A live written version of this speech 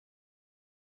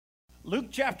Luke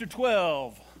chapter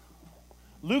 12.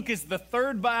 Luke is the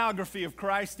third biography of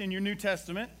Christ in your New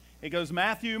Testament. It goes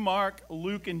Matthew, Mark,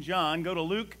 Luke, and John. Go to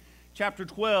Luke chapter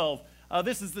 12.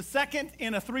 This is the second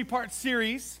in a three-part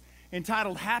series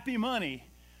entitled Happy Money.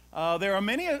 There are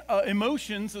many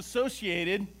emotions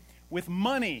associated with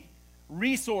money,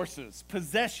 resources,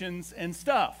 possessions, and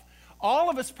stuff.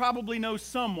 All of us probably know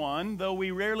someone, though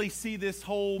we rarely see this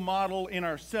whole model in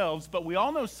ourselves, but we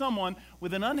all know someone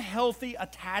with an unhealthy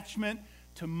attachment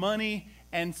to money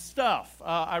and stuff.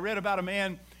 I read about a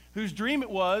man whose dream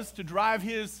it was to drive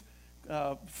his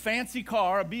fancy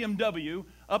car, a BMW,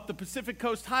 up the Pacific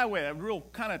Coast Highway, a real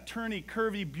kind of turny,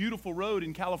 curvy, beautiful road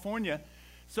in California.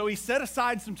 So he set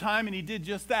aside some time and he did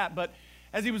just that. But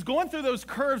as he was going through those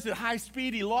curves at high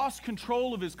speed, he lost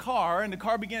control of his car, and the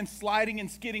car began sliding and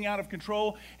skidding out of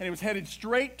control, and it was headed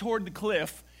straight toward the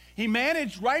cliff. He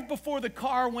managed, right before the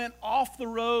car went off the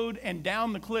road and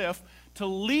down the cliff, to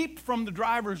leap from the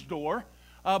driver's door,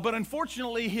 but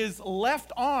unfortunately his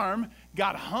left arm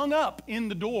got hung up in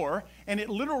the door, and it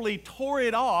literally tore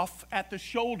it off at the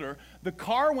shoulder. The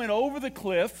car went over the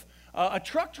cliff. A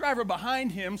truck driver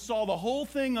behind him saw the whole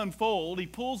thing unfold. He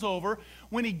pulls over.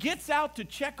 When he gets out to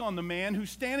check on the man who's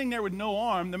standing there with no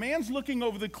arm, the man's looking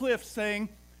over the cliff saying,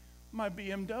 "My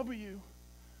BMW,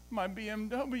 my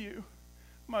BMW,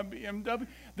 my BMW."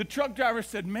 The truck driver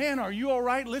said, "Man, are you all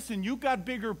right? Listen, you've got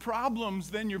bigger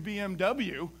problems than your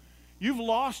BMW. You've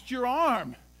lost your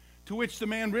arm." To which the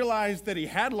man realized that he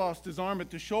had lost his arm at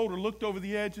the shoulder, looked over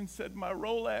the edge and said, "My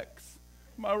Rolex,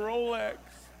 my Rolex."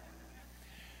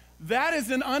 That is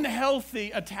an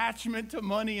unhealthy attachment to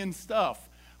money and stuff.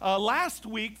 Last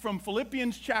week from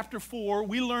Philippians chapter 4,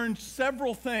 we learned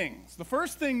several things. The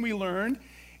first thing we learned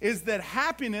is that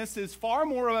happiness is far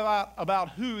more about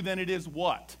who than it is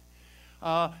what.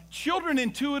 Children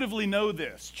intuitively know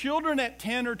this. Children at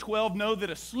 10 or 12 know that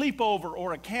a sleepover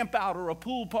or a camp out or a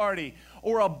pool party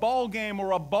or a ball game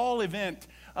or a ball event,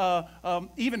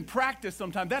 even practice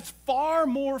sometimes, that's far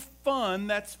more fun,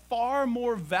 that's far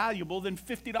more valuable than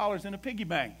 $50 in a piggy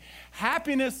bank.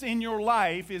 Happiness in your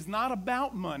life is not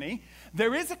about money.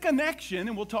 There is a connection,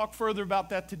 and we'll talk further about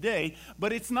that today,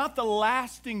 but it's not the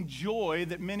lasting joy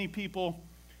that many people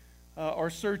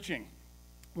are searching.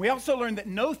 We also learned that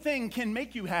no thing can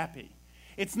make you happy.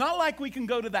 It's not like we can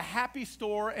go to the happy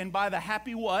store and buy the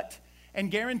happy what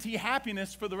and guarantee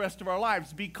happiness for the rest of our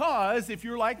lives, because if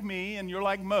you're like me and you're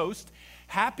like most,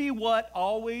 happy what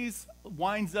always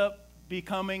winds up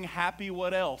becoming happy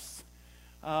what else.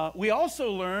 We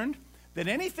also learned that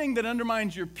anything that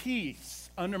undermines your peace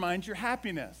undermines your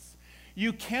happiness.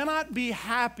 You cannot be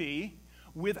happy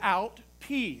without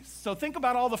peace. So think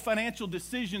about all the financial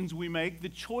decisions we make, the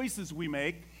choices we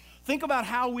make. Think about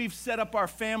how we've set up our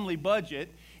family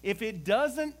budget. If it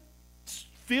doesn't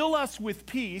fill us with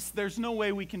peace, there's no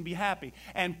way we can be happy.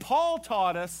 And Paul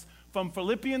taught us from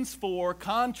Philippians 4,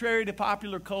 contrary to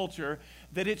popular culture,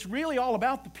 that it's really all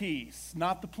about the peace,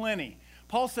 not the plenty.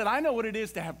 Paul said, "I know what it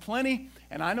is to have plenty,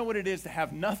 and I know what it is to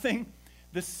have nothing.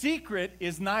 The secret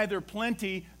is neither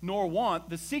plenty nor want.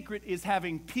 The secret is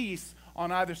having peace on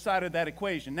either side of that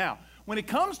equation." Now, when it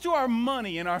comes to our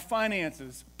money and our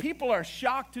finances, people are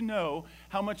shocked to know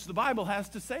how much the Bible has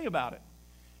to say about it.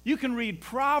 You can read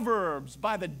Proverbs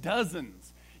by the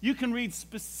dozens. You can read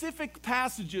specific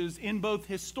passages in both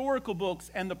historical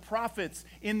books and the prophets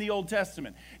in the Old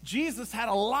Testament. Jesus had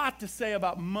a lot to say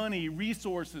about money,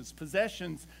 resources,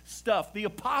 possessions, stuff. The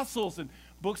apostles in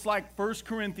books like 1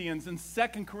 Corinthians and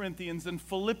 2 Corinthians and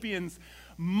Philippians,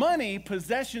 money,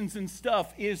 possessions, and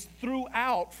stuff is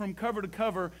throughout from cover to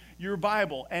cover your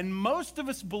Bible. And most of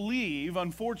us believe,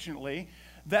 unfortunately,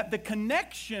 that the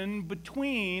connection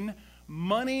between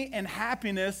money and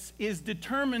happiness is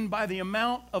determined by the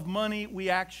amount of money we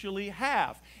actually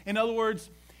have. In other words,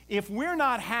 if we're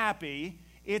not happy,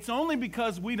 it's only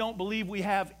because we don't believe we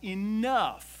have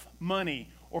enough money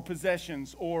or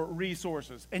possessions or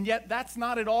resources. And yet that's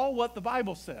not at all what the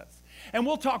Bible says. And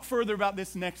we'll talk further about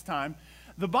this next time.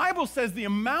 The Bible says the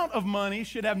amount of money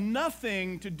should have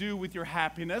nothing to do with your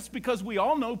happiness, because we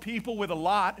all know people with a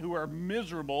lot who are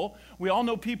miserable. We all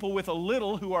know people with a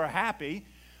little who are happy.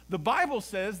 The Bible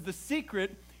says the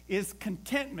secret is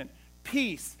contentment,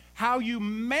 peace, how you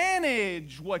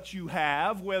manage what you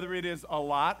have, whether it is a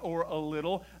lot or a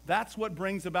little. That's what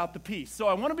brings about the peace. So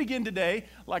I want to begin today,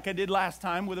 like I did last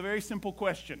time, with a very simple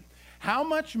question. How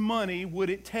much money would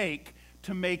it take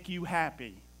to make you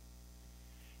happy?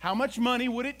 How much money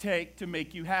would it take to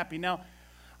make you happy? Now,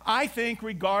 I think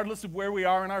regardless of where we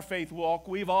are in our faith walk,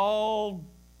 we've all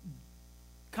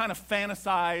kind of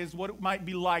fantasized what it might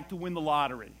be like to win the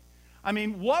lottery. I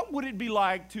mean, what would it be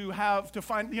like to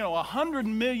find, $100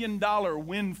 million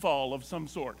windfall of some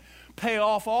sort? Pay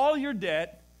off all your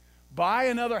debt, buy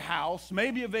another house,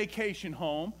 maybe a vacation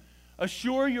home,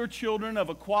 assure your children of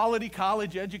a quality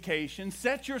college education,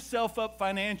 set yourself up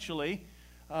financially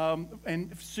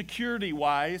and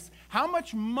security-wise. How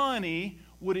much money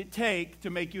would it take to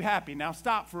make you happy? Now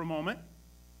stop for a moment.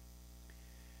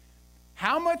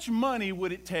 How much money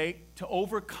would it take to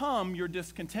overcome your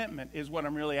discontentment is what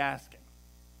I'm really asking.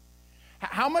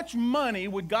 How much money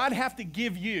would God have to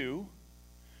give you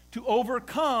to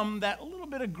overcome that little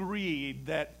bit of greed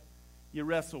that you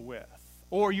wrestle with?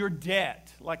 Or your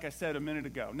debt, like I said a minute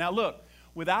ago. Now look,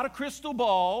 without a crystal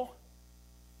ball,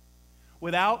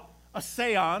 without a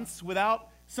seance, without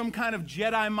some kind of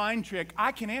Jedi mind trick,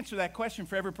 I can answer that question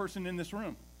for every person in this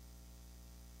room.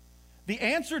 The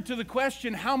answer to the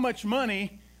question, how much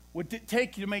money would it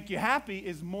take to make you happy,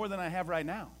 is more than I have right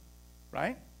now,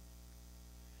 right?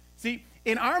 See,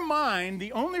 in our mind,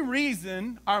 the only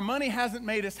reason our money hasn't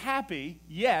made us happy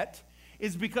yet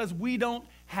is because we don't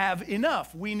have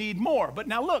enough. We need more. But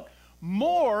now look,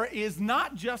 more is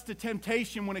not just a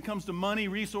temptation when it comes to money,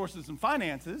 resources, and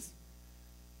finances.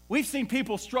 We've seen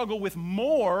people struggle with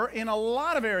more in a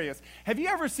lot of areas. Have you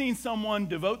ever seen someone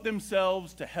devote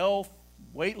themselves to health,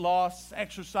 weight loss,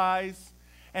 exercise,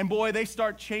 and boy, they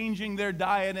start changing their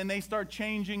diet and they start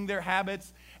changing their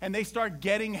habits and they start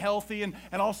getting healthy and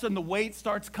all of a sudden the weight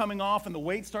starts coming off and the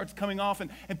weight starts coming off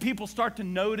and people start to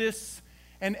notice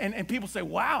and people say,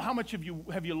 wow, how much have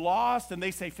you lost? And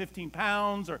they say 15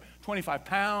 pounds or 25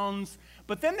 pounds.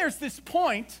 But then there's this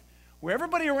point where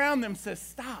everybody around them says,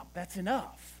 stop, that's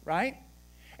enough, right?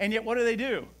 And yet what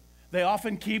do? They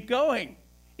often keep going,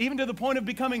 even to the point of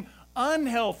becoming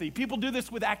unhealthy. People do this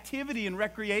with activity and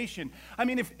recreation. I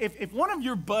mean, if one of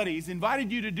your buddies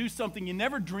invited you to do something you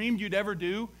never dreamed you'd ever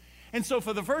do, and so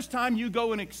for the first time you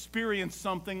go and experience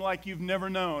something like you've never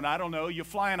known, I don't know, you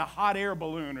fly in a hot air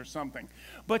balloon or something,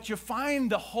 but you find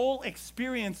the whole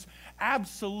experience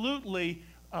absolutely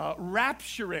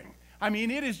rapturing. I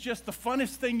mean, it is just the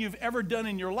funnest thing you've ever done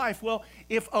in your life. Well,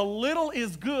 if a little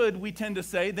is good, we tend to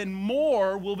say, then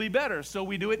more will be better. So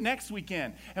we do it next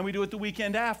weekend, and we do it the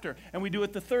weekend after, and we do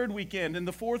it the third weekend and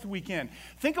the fourth weekend.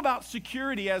 Think about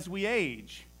security as we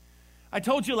age. I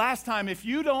told you last time, if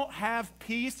you don't have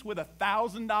peace with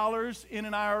 $1,000 in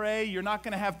an IRA, you're not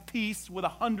going to have peace with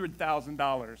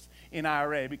 $100,000 in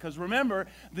IRA. Because remember,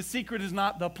 the secret is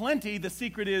not the plenty, the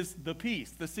secret is the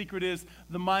peace. The secret is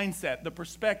the mindset, the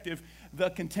perspective, the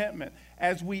contentment.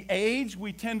 As we age,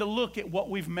 we tend to look at what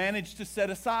we've managed to set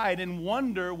aside and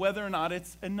wonder whether or not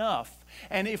it's enough.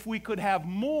 And if we could have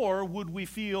more, would we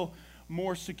feel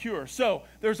more secure? So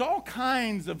there's all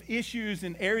kinds of issues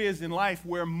and areas in life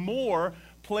where more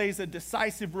plays a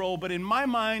decisive role, but in my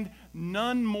mind,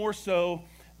 none more so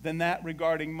than that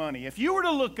regarding money. If you were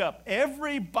to look up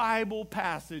every Bible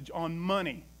passage on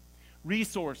money,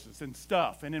 resources and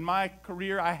stuff, and in my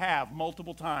career I have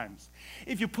multiple times.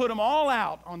 If you put them all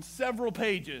out on several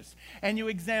pages and you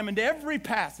examined every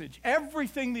passage,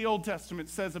 everything the Old Testament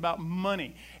says about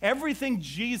money, everything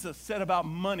Jesus said about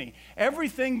money,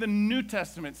 everything the New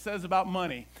Testament says about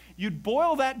money, you'd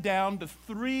boil that down to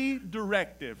 3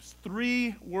 directives,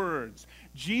 3 words.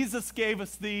 Jesus gave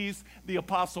us these. The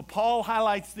Apostle Paul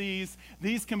highlights these.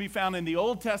 These can be found in the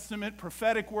Old Testament,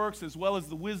 prophetic works, as well as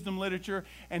the wisdom literature,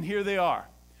 and here they are.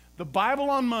 The Bible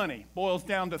on money boils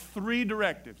down to 3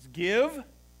 directives: give,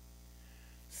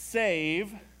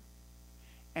 save,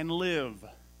 and live.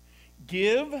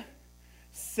 Give,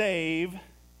 save,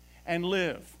 and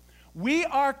live. We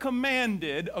are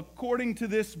commanded, according to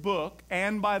this book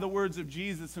and by the words of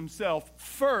Jesus himself,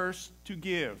 first to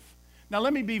give. Now,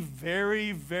 let me be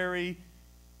very, very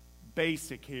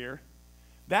basic here.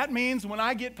 That means when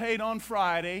I get paid on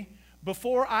Friday,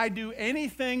 before I do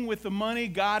anything with the money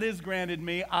God has granted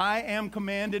me, I am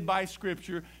commanded by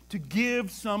Scripture to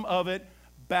give some of it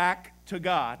back to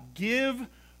God. Give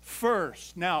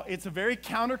first. Now, it's a very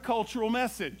countercultural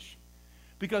message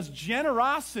because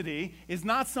generosity is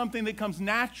not something that comes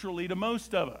naturally to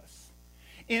most of us.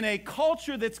 In a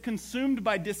culture that's consumed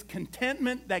by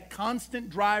discontentment, that constant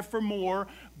drive for more,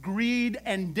 greed,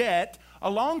 and debt,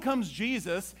 along comes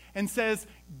Jesus and says,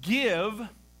 give,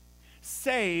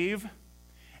 save,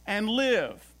 and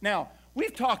live. Now,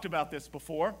 we've talked about this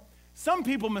before. Some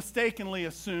people mistakenly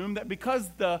assume that because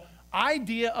the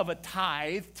idea of a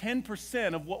tithe,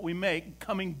 10% of what we make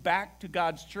coming back to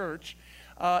God's church,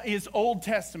 is Old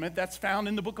Testament, that's found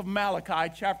in the book of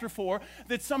Malachi, chapter 4,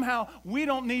 that somehow we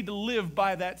don't need to live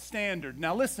by that standard.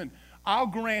 Now listen, I'll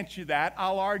grant you that,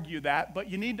 I'll argue that,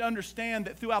 but you need to understand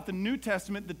that throughout the New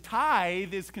Testament, the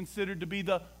tithe is considered to be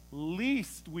the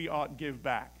least we ought give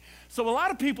back. So a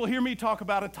lot of people hear me talk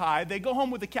about a tithe. They go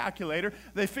home with a calculator.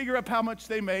 They figure up how much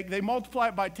they make. They multiply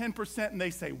it by 10%, and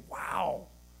they say, wow,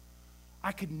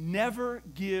 I could never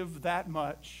give that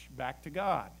much back to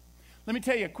God. Let me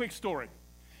tell you a quick story.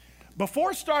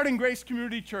 Before starting Grace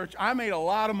Community Church, I made a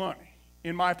lot of money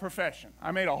in my profession.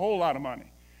 I made a whole lot of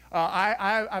money.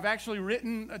 I've actually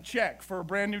written a check for a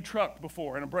brand new truck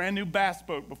before and a brand new bass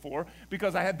boat before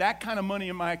because I had that kind of money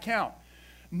in my account.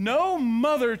 No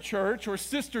mother church or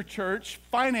sister church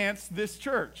financed this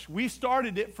church. We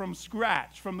started it from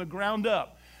scratch, from the ground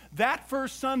up. That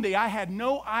first Sunday, I had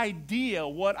no idea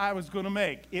what I was going to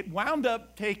make. It wound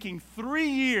up taking 3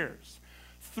 years.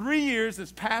 3 years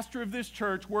as pastor of this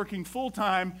church, working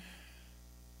full-time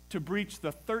to breach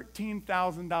the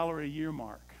 $13,000 a year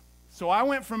mark. So I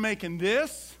went from making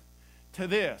this to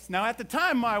this. Now, at the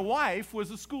time, my wife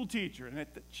was a school teacher, and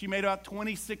she made about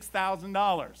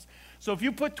 $26,000. So if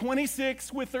you put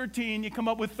 26 with 13, you come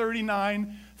up with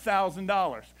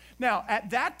 $39,000. Now, at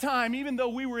that time, even though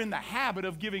we were in the habit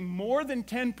of giving more than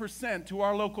 10% to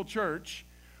our local church,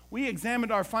 we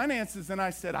examined our finances, and I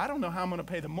said, I don't know how I'm going to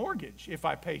pay the mortgage if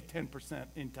I pay 10%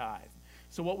 in tithe.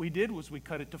 So what we did was we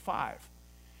cut it to 5,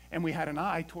 and we had an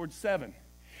eye towards 7.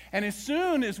 And as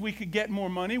soon as we could get more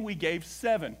money, we gave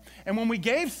 7. And when we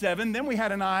gave 7, then we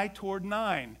had an eye toward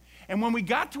 9. And when we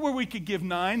got to where we could give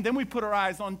 9, then we put our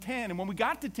eyes on 10. And when we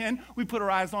got to 10, we put our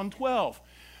eyes on 12.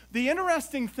 The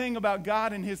interesting thing about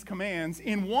God and his commands,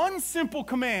 in one simple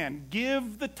command,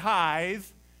 give the tithe,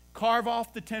 carve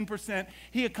off the 10%,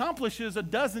 he accomplishes a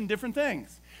dozen different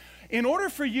things. In order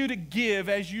for you to give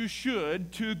as you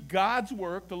should to God's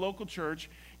work, the local church,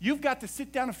 you've got to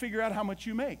sit down and figure out how much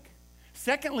you make.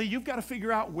 Secondly, you've got to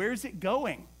figure out where's it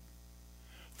going.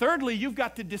 Thirdly, you've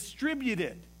got to distribute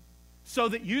it so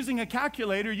that using a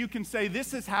calculator, you can say,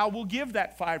 this is how we'll give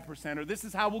that 5%, or this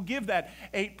is how we'll give that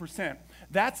 8%.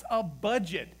 That's a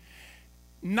budget.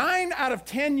 9 out of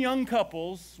 10 young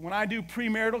couples, when I do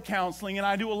premarital counseling, and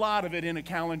I do a lot of it in a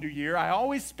calendar year, I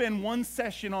always spend one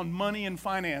session on money and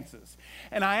finances.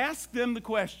 And I ask them the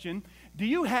question, do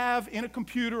you have in a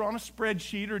computer, on a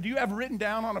spreadsheet, or do you have written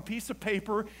down on a piece of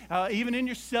paper, even in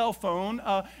your cell phone,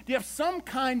 do you have some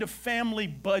kind of family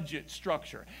budget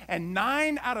structure? And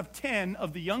 9 out of 10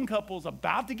 of the young couples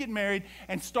about to get married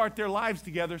and start their lives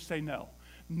together say no.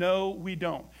 No, we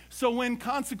don't. So when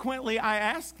consequently I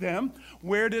ask them,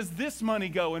 where does this money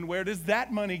go and where does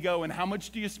that money go and how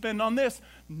much do you spend on this?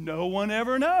 No one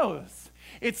ever knows.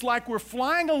 It's like we're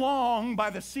flying along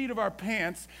by the seat of our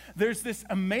pants. There's this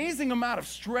amazing amount of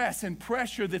stress and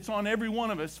pressure that's on every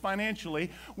one of us financially.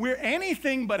 We're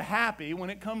anything but happy when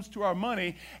it comes to our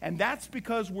money, and that's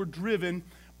because we're driven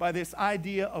by this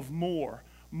idea of more,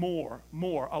 more,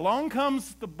 more. Along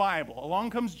comes the Bible. Along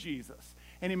comes Jesus.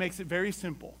 And he makes it very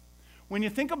simple. When you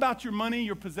think about your money,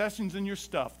 your possessions, and your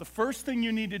stuff, the first thing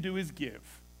you need to do is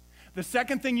give. The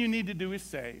second thing you need to do is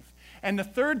save. And the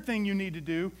third thing you need to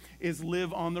do is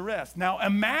live on the rest. Now,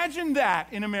 imagine that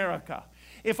in America.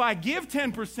 If I give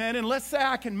 10%, and let's say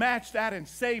I can match that and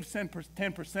save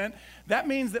 10%, that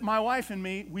means that my wife and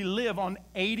me, we live on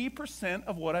 80%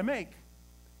 of what I make.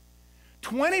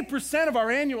 20% of our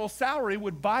annual salary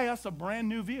would buy us a brand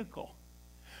new vehicle.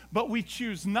 But we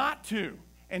choose not to.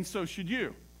 And so should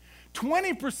you.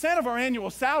 20% of our annual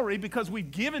salary, because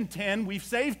we've given 10, we've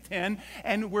saved 10,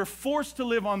 and we're forced to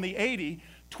live on the 80,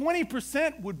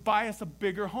 20% would buy us a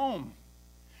bigger home.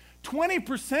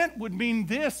 20% would mean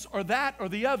this or that or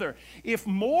the other. If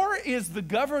more is the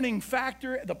governing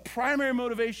factor, the primary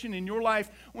motivation in your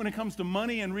life when it comes to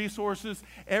money and resources,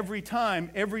 every time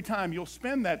you'll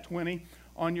spend that 20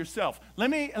 on yourself. Let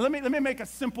me make a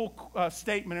simple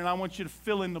statement, and I want you to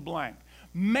fill in the blank.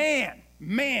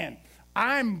 Man,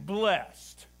 I'm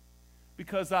blessed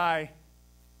because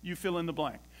you fill in the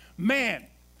blank. Man,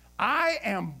 I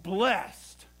am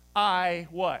blessed. I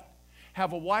what?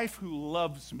 Have a wife who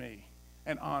loves me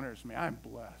and honors me. I'm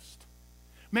blessed.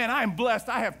 Man, I'm blessed.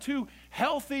 I have 2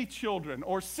 healthy children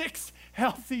or 6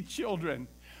 healthy children.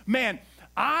 Man,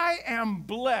 I am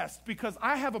blessed because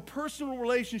I have a personal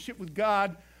relationship with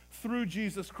God through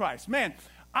Jesus Christ. Man,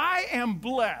 I am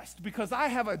blessed because I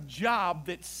have a job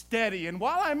that's steady. And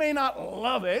while I may not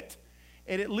love it,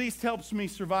 it at least helps me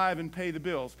survive and pay the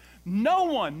bills. No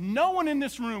one in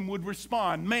this room would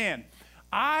respond, man,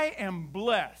 I am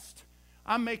blessed.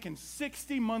 I'm making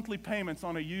 60 monthly payments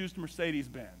on a used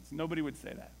Mercedes-Benz. Nobody would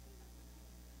say that.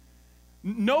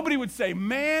 Nobody would say,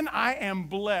 man, I am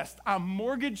blessed. I'm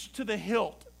mortgaged to the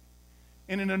hilt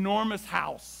in an enormous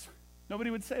house.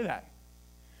 Nobody would say that.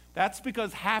 That's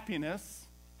because happiness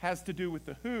has to do with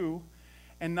the who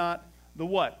and not the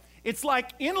what. It's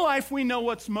like in life we know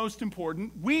what's most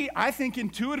important. I think,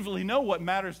 intuitively know what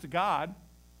matters to God.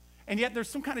 And yet there's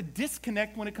some kind of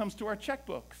disconnect when it comes to our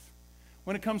checkbooks,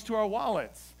 when it comes to our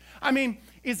wallets. I mean,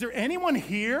 is there anyone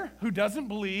here who doesn't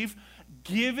believe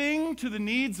giving to the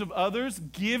needs of others,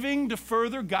 giving to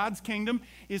further God's kingdom,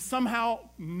 is somehow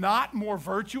not more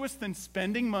virtuous than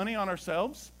spending money on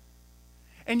ourselves?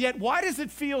 And yet, why does it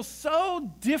feel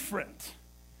so different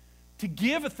to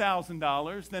give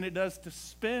 $1,000 than it does to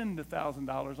spend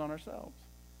 $1,000 on ourselves?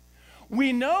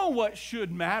 We know what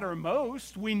should matter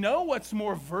most. We know what's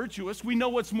more virtuous. We know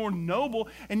what's more noble.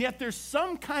 And yet there's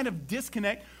some kind of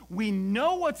disconnect. We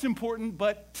know what's important,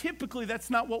 but typically that's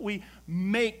not what we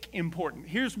make important.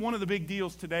 Here's one of the big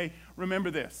deals today.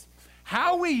 Remember this.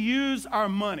 How we use our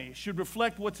money should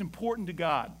reflect what's important to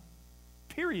God.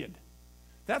 Period.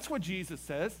 That's what Jesus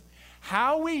says.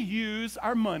 How we use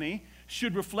our money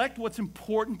should reflect what's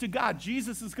important to God.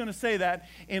 Jesus is going to say that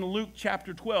in Luke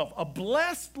chapter 12. A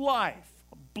blessed life,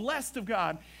 blessed of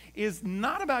God, is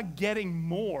not about getting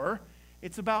more.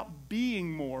 It's about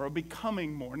being more or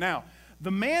becoming more. Now,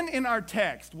 the man in our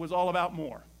text was all about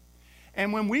more.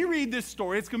 And when we read this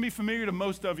story, it's going to be familiar to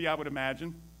most of you, I would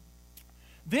imagine.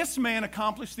 This man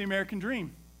accomplished the American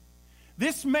dream.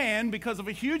 This man, because of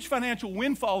a huge financial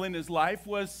windfall in his life,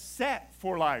 was set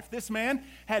for life. This man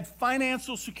had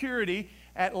financial security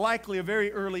at likely a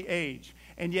very early age.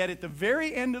 And yet at the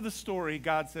very end of the story,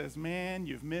 God says, man,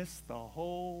 you've missed the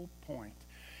whole point.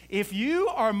 If you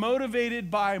are motivated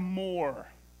by more,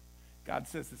 God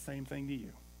says the same thing to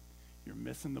you. You're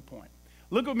missing the point.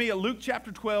 Look with me at Luke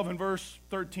chapter 12 and verse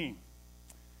 13.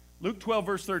 Luke 12,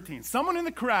 verse 13. Someone in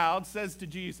the crowd says to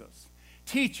Jesus,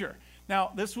 "Teacher."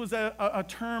 Now, this was a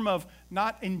term of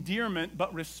not endearment,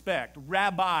 but respect.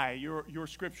 Rabbi, your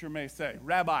scripture may say.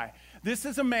 Rabbi. This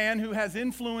is a man who has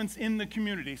influence in the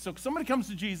community. So somebody comes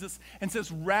to Jesus and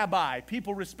says, "Rabbi,"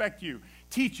 people respect you.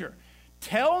 "Teacher,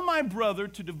 tell my brother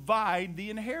to divide the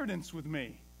inheritance with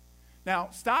me."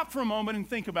 Now, stop for a moment and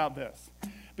think about this.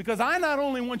 Because I not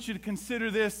only want you to consider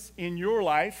this in your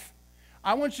life,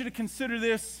 I want you to consider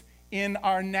this in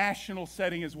our national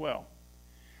setting as well.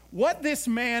 What this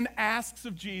man asks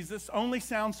of Jesus only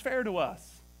sounds fair to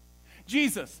us.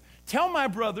 Jesus, tell my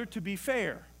brother to be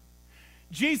fair.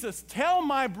 Jesus, tell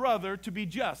my brother to be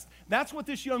just. That's what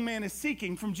this young man is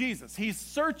seeking from Jesus. He's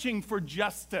searching for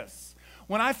justice.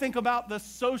 When I think about the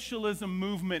socialism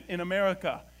movement in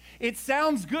America, it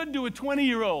sounds good to a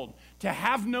 20-year-old to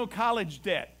have no college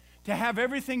debt, to have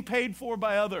everything paid for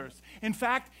by others. In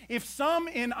fact, if some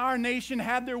in our nation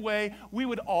had their way, we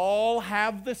would all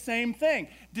have the same thing.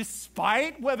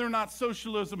 Despite whether or not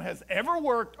socialism has ever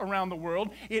worked around the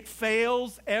world, it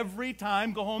fails every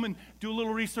time. Go home and do a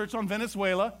little research on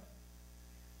Venezuela.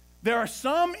 There are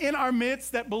some in our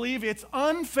midst that believe it's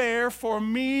unfair for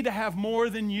me to have more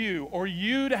than you, or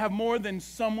you to have more than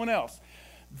someone else.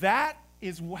 That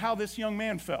is how this young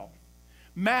man felt.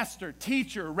 Master,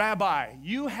 teacher, rabbi,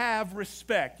 you have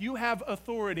respect. You have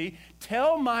authority.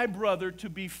 Tell my brother to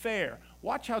be fair.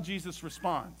 Watch how Jesus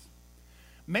responds.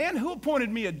 Man, who appointed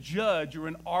me a judge or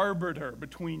an arbiter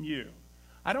between you?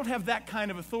 I don't have that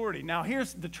kind of authority. Now,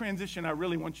 here's the transition I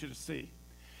really want you to see.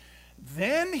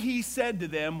 Then he said to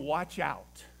them, watch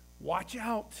out. Watch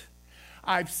out.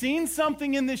 I've seen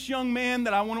something in this young man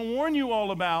that I want to warn you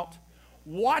all about.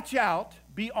 Watch out.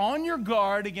 Be on your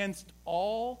guard against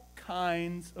all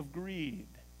kinds of greed.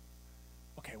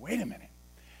 Okay, wait a minute.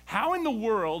 How in the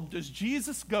world does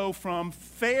Jesus go from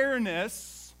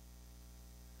fairness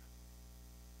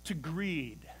to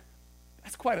greed?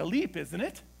 That's quite a leap, isn't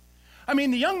it? I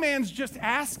mean, the young man's just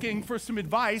asking for some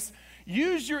advice.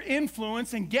 Use your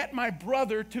influence and get my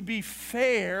brother to be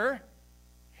fair.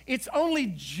 It's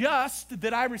only just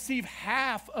that I receive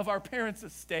half of our parents'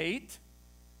 estate.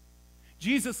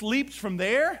 Jesus leaps from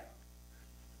there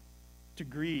to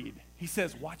greed. He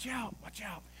says, watch out, watch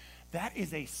out. That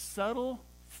is a subtle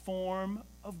form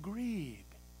of greed.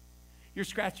 You're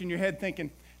scratching your head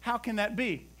thinking, how can that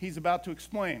be? He's about to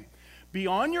explain. Be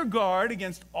on your guard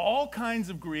against all kinds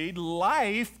of greed.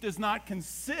 Life does not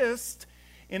consist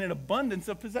in an abundance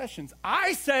of possessions.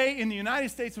 I say in the United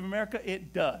States of America,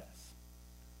 it does.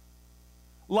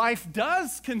 Life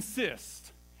does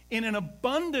consist in an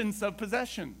abundance of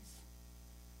possessions.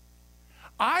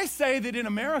 I say that in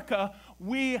America,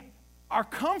 we are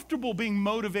comfortable being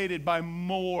motivated by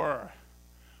more,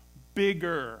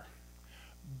 bigger,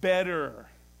 better.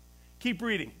 Keep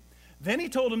reading. Then he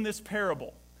told him this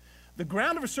parable. The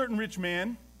ground of a certain rich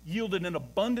man yielded an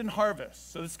abundant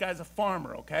harvest. So this guy's a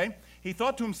farmer, okay? He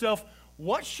thought to himself,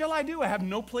 what shall I do? I have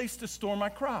no place to store my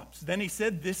crops. Then he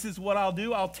said, this is what I'll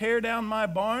do. I'll tear down my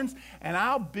barns and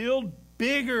I'll build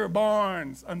bigger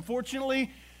barns.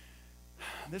 Unfortunately,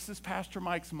 this is Pastor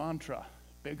Mike's mantra: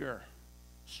 bigger,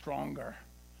 stronger,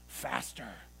 faster,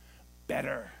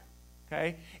 better.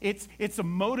 Okay? It's a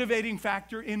motivating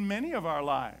factor in many of our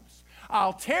lives.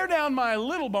 I'll tear down my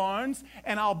little barns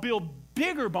and I'll build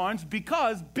bigger barns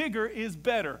because bigger is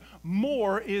better.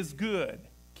 More is good.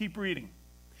 Keep reading.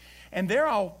 And there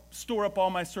I'll store up all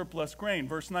my surplus grain.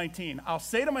 Verse 19, I'll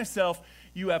say to myself,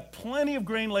 you have plenty of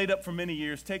grain laid up for many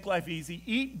years. Take life easy.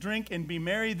 Eat, drink, and be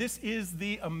merry. This is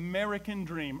the American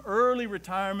dream. Early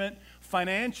retirement,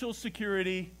 financial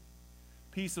security,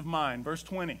 peace of mind. Verse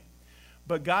 20,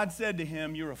 but God said to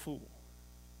him, you're a fool.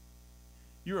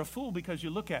 You're a fool because you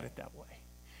look at it that way.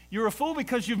 You're a fool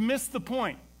because you've missed the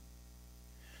point.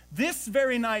 This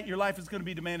very night your life is going to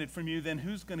be demanded from you. Then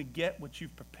who's going to get what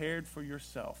you've prepared for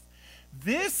yourself?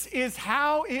 This is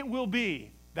how it will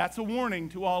be. That's a warning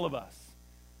to all of us.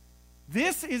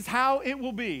 This is how it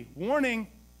will be. Warning,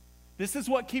 this is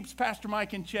what keeps Pastor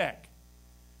Mike in check.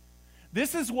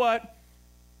 This is what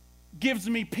gives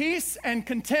me peace and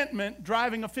contentment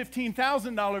driving a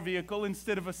 $15,000 vehicle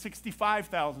instead of a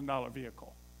 $65,000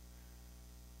 vehicle.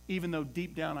 Even though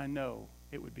deep down I know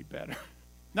it would be better.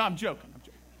 No, I'm joking.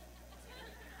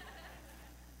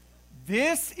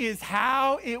 This is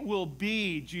how it will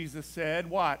be, Jesus said.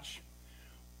 Watch.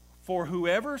 For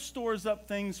whoever stores up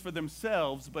things for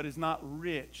themselves but is not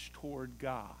rich toward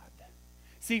God.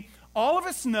 See, all of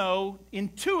us know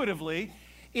intuitively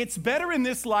it's better in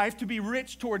this life to be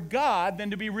rich toward God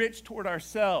than to be rich toward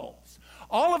ourselves.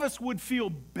 All of us would feel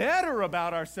better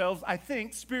about ourselves, I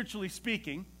think, spiritually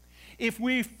speaking, if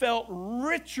we felt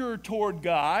richer toward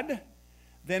God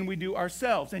than we do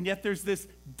ourselves. And yet there's this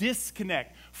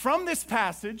disconnect. From this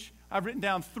passage, I've written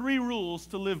down 3 rules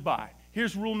to live by.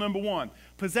 Here's rule number 1.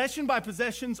 Possession by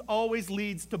possessions always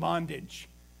leads to bondage.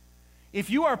 If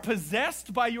you are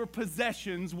possessed by your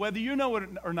possessions, whether you know it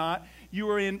or not, you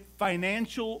are in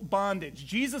financial bondage.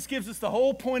 Jesus gives us the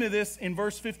whole point of this in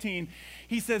verse 15.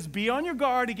 He says, be on your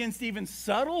guard against even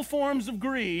subtle forms of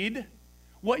greed,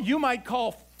 what you might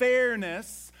call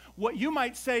fairness, what you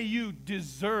might say you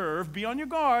deserve. Be on your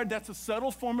guard. That's a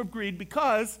subtle form of greed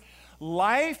because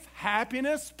life,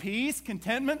 happiness, peace,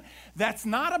 contentment, that's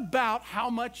not about how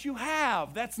much you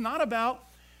have. That's not about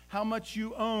how much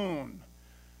you own.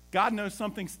 God knows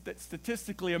something that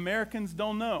statistically Americans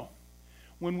don't know.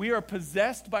 When we are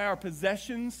possessed by our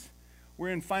possessions, we're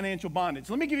in financial bondage.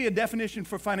 Let me give you a definition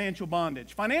for financial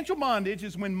bondage. Financial bondage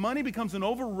is when money becomes an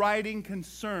overriding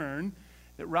concern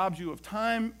that robs you of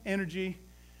time, energy,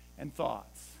 and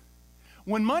thoughts.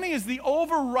 When money is the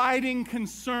overriding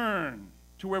concern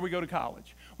to where we go to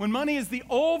college. When money is the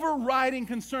overriding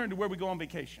concern to where we go on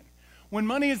vacation. When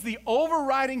money is the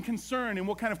overriding concern in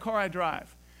what kind of car I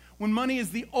drive. When money is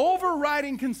the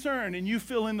overriding concern and you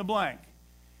fill in the blank.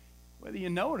 Whether you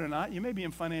know it or not, you may be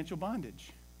in financial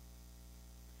bondage.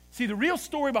 See, the real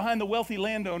story behind the wealthy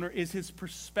landowner is his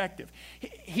perspective.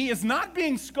 He is not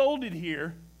being scolded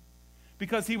here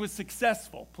because he was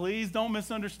successful. Please don't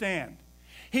misunderstand.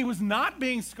 He was not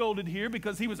being scolded here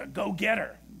because he was a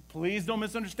go-getter. Please don't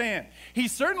misunderstand.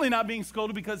 He's certainly not being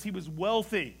scolded because he was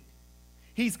wealthy.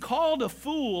 He's called a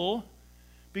fool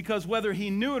because whether he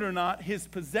knew it or not, his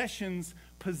possessions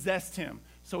possessed him.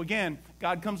 So again,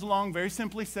 God comes along, very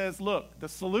simply says, look, the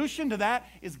solution to that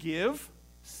is give,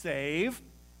 save,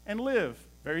 and live.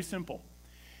 Very simple.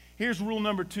 Here's rule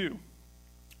number 2.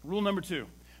 Rule number 2.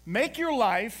 Make your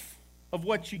life of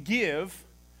what you give,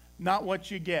 not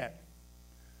what you get.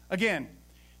 Again,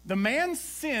 the man's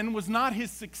sin was not his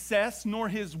success nor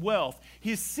his wealth.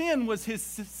 His sin was his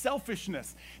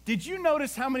selfishness. Did you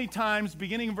notice how many times,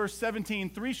 beginning in verse 17,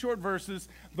 3 short verses,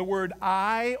 the word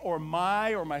I or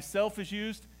my or myself is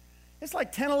used? It's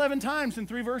like 10, 11 times in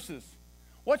 3 verses.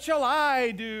 What shall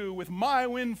I do with my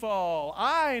windfall?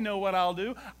 I know what I'll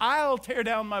do. I'll tear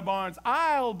down my barns.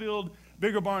 I'll build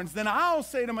bigger barns. Then I'll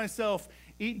say to myself,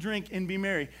 eat, drink, and be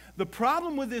merry. The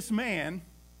problem with this man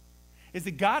is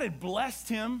that God had blessed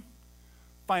him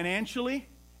financially,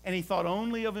 and he thought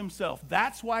only of himself.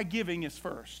 That's why giving is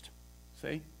first.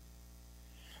 See?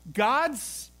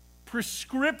 God's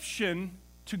prescription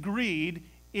to greed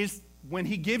is when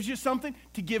he gives you something,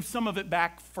 to give some of it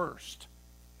back first.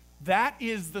 That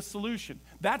is the solution.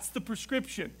 That's the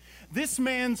prescription. This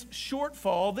man's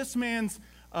shortfall, this man's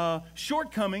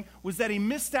shortcoming was that he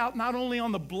missed out not only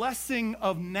on the blessing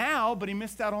of now, but he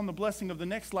missed out on the blessing of the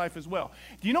next life as well.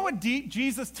 Do you know what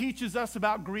Jesus teaches us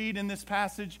about greed in this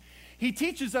passage? He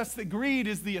teaches us that greed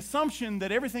is the assumption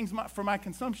that everything's for my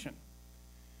consumption.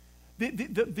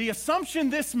 The assumption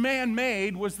this man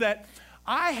made was that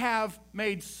I have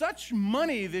made such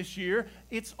money this year,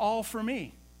 it's all for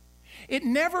me. It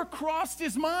never crossed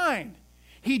his mind.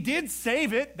 He did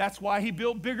save it. That's why he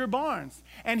built bigger barns.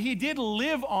 And he did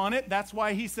live on it. That's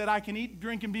why he said, I can eat,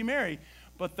 drink, and be merry.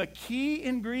 But the key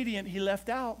ingredient he left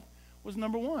out was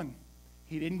number one.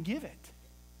 He didn't give it.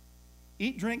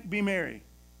 Eat, drink, be merry.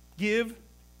 Give,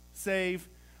 save,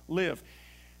 live.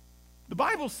 The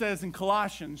Bible says in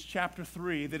Colossians chapter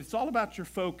 3 that it's all about your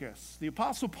focus. The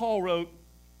Apostle Paul wrote,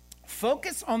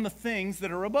 focus on the things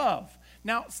that are above.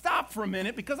 Now, stop for a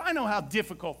minute because I know how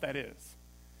difficult that is.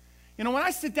 You know, when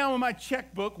I sit down with my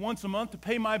checkbook once a month to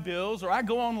pay my bills, or I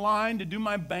go online to do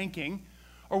my banking,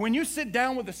 or when you sit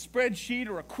down with a spreadsheet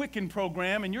or a Quicken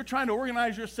program and you're trying to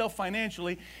organize yourself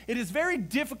financially, it is very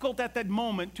difficult at that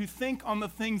moment to think on the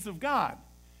things of God.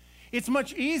 It's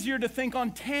much easier to think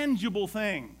on tangible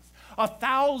things.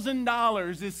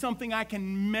 $1,000 is something I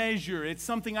can measure. It's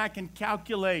something I can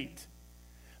calculate.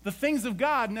 The things of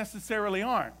God necessarily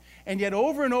aren't. And yet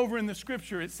over and over in the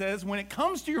scripture it says, when it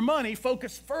comes to your money,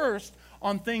 focus first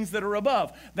on things that are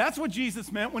above. That's what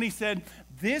Jesus meant when he said,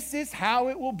 this is how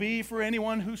it will be for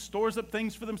anyone who stores up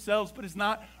things for themselves but is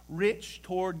not rich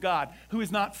toward God, who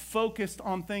is not focused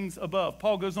on things above.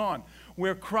 Paul goes on,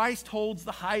 where Christ holds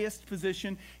the highest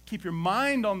position, keep your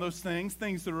mind on those things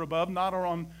that are above, not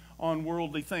on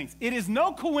worldly things. It is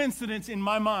no coincidence in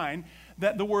my mind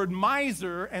that the word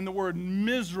miser and the word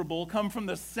miserable come from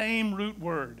the same root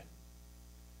word.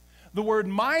 The word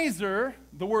miser,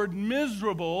 the word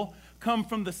miserable, come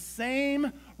from the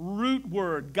same root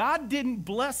word. God didn't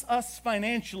bless us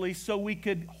financially so we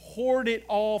could hoard it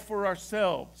all for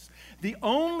ourselves. The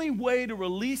only way to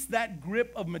release that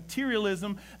grip of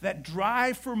materialism, that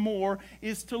drive for more,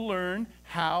 is to learn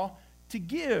how to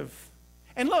give.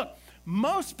 And look,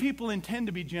 most people intend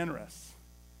to be generous.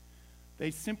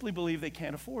 They simply believe they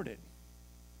can't afford it.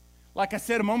 Like I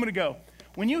said a moment ago,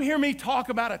 when you hear me talk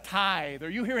about a tithe, or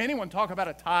you hear anyone talk about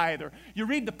a tithe, or you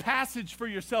read the passage for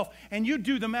yourself, and you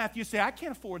do the math, you say, I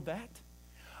can't afford that.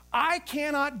 I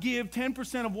cannot give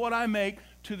 10% of what I make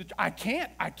to the, I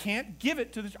can't give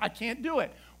it to the, I can't do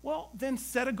it. Well, then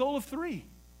set a goal of 3.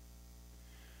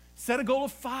 Set a goal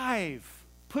of 5.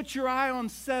 Put your eye on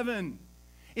 7.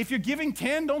 If you're giving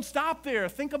 10, don't stop there.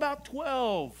 Think about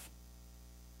 12.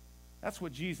 That's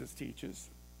what Jesus teaches.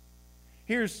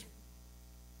 Here's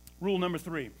rule number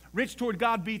 3. Rich toward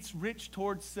God beats rich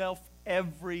toward self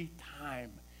every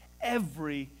time.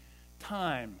 Every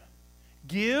time.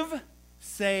 Give,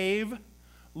 save,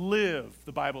 live,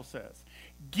 the Bible says.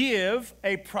 Give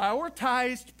a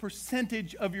prioritized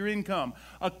percentage of your income,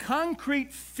 a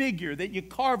concrete figure that you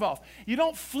carve off. You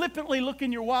don't flippantly look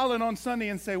in your wallet on Sunday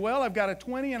and say, well, I've got a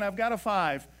 20 and I've got a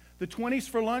 5. The 20's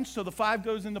for lunch, so the 5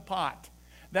 goes in the pot.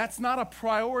 That's not a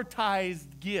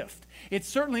prioritized gift. It's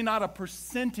certainly not a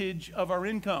percentage of our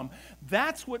income.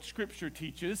 That's what Scripture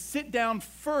teaches. Sit down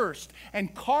first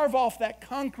and carve off that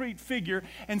concrete figure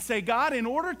and say, God, in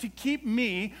order to keep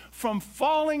me from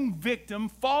falling victim,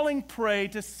 falling prey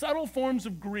to subtle forms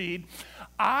of greed,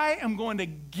 I am going to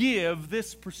give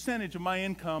this percentage of my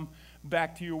income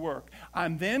back to your work.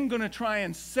 I'm then going to try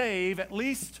and save at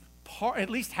least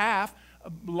half,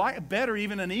 better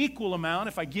even an equal amount.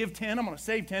 If I give 10, I'm going to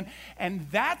save 10. And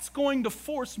that's going to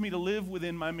force me to live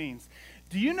within my means.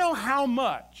 Do you know how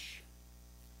much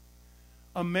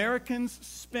Americans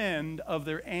spend of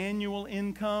their annual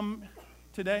income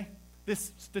today?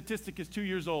 This statistic is 2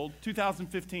 years old,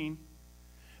 2015.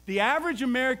 The average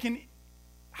American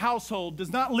household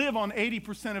does not live on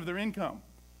 80% of their income.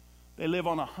 They live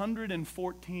on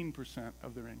 114%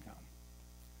 of their income.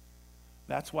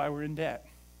 That's why we're in debt.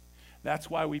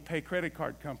 That's why we pay credit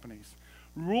card companies.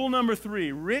 Rule number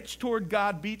 3, rich toward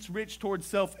God beats rich toward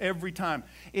self every time.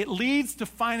 It leads to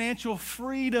financial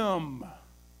freedom.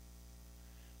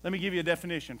 Let me give you a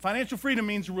definition. Financial freedom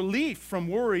means relief from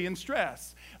worry and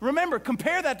stress. Remember,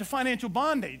 compare that to financial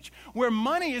bondage, where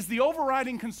money is the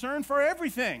overriding concern for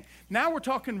everything. Now we're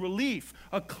talking relief,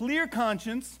 a clear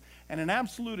conscience, and an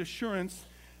absolute assurance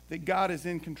that God is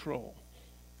in control.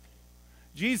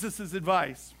 Jesus'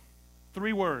 advice,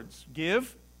 3 words: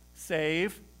 give,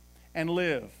 save, and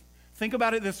live. Think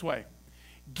about it this way.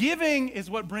 Giving is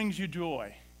what brings you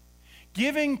joy.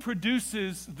 Giving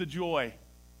produces the joy.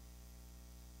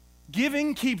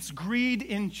 Giving keeps greed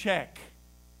in check.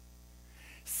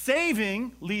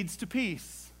 Saving leads to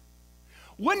peace.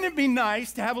 Wouldn't it be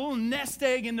nice to have a little nest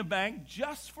egg in the bank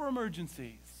just for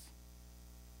emergencies?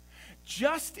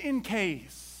 Just in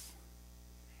case.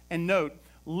 And note,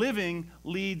 living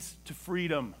leads to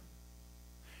freedom.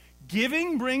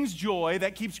 Giving brings joy,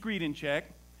 that keeps greed in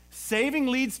check. Saving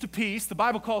leads to peace, the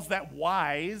Bible calls that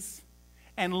wise.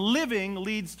 And living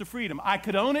leads to freedom. I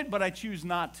could own it, but I choose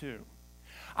not to.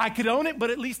 I could own it, but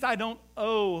at least I don't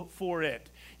owe for it.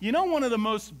 You know, one of the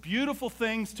most beautiful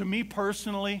things to me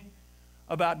personally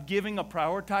about giving a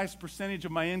prioritized percentage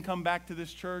of my income back to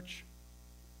this church?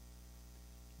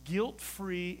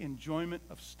 Guilt-free enjoyment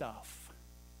of stuff.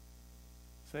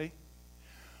 See?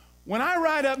 When I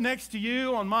ride up next to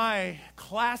you on my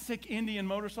classic Indian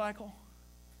motorcycle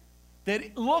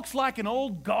that looks like an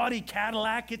old gaudy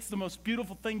Cadillac, it's the most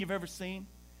beautiful thing you've ever seen.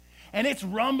 And it's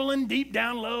rumbling deep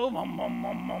down low,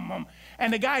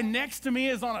 and the guy next to me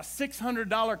is on a $600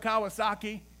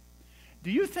 Kawasaki. Do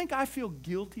you think I feel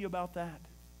guilty about that?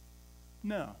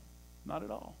 No, not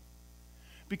at all.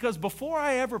 Because before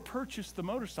I ever purchased the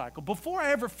motorcycle, before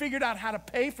I ever figured out how to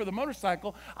pay for the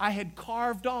motorcycle, I had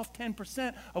carved off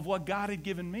 10% of what God had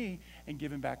given me and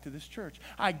given back to this church.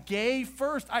 I gave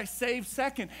first, I saved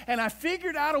second, and I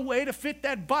figured out a way to fit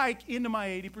that bike into my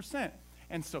 80%.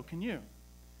 And so can you.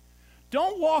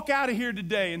 Don't walk out of here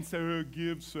today and say, oh,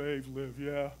 give, save, live.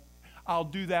 Yeah, I'll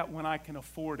do that when I can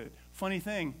afford it. Funny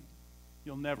thing,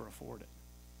 you'll never afford it.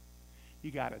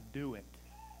 You got to do it.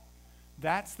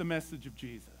 That's the message of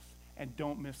Jesus, and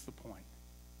don't miss the point.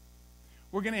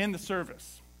 We're going to end the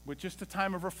service with just a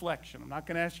time of reflection. I'm not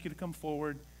going to ask you to come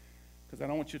forward because I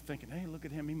don't want you thinking, hey, look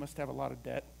at him. He must have a lot of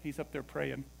debt. He's up there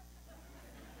praying.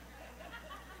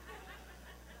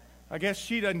 I guess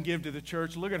she doesn't give to the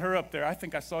church. Look at her up there. I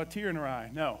think I saw a tear in her eye.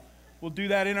 No, we'll do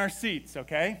that in our seats,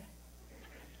 okay?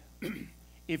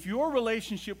 If your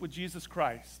relationship with Jesus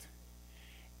Christ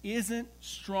isn't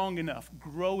strong enough,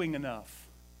 growing enough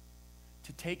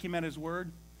to take him at his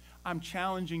word, I'm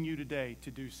challenging you today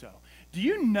to do so. Do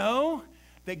you know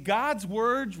that God's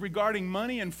words regarding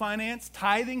money and finance,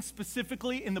 tithing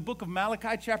specifically in the book of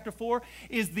Malachi chapter 4,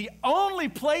 is the only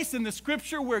place in the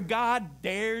scripture where God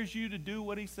dares you to do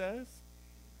what he says?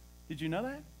 Did you know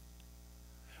that?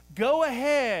 Go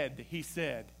ahead, he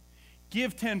said.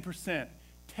 Give 10%.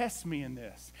 Test me in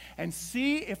this and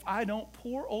see if I don't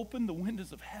pour open the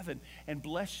windows of heaven and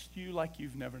bless you like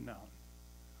you've never known.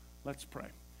 Let's pray.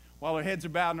 While our heads are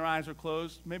bowed and our eyes are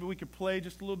closed, maybe we could play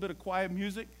just a little bit of quiet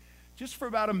music. Just for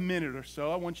about a minute or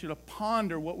so, I want you to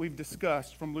ponder what we've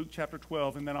discussed from Luke chapter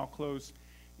 12, and then I'll close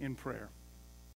in prayer.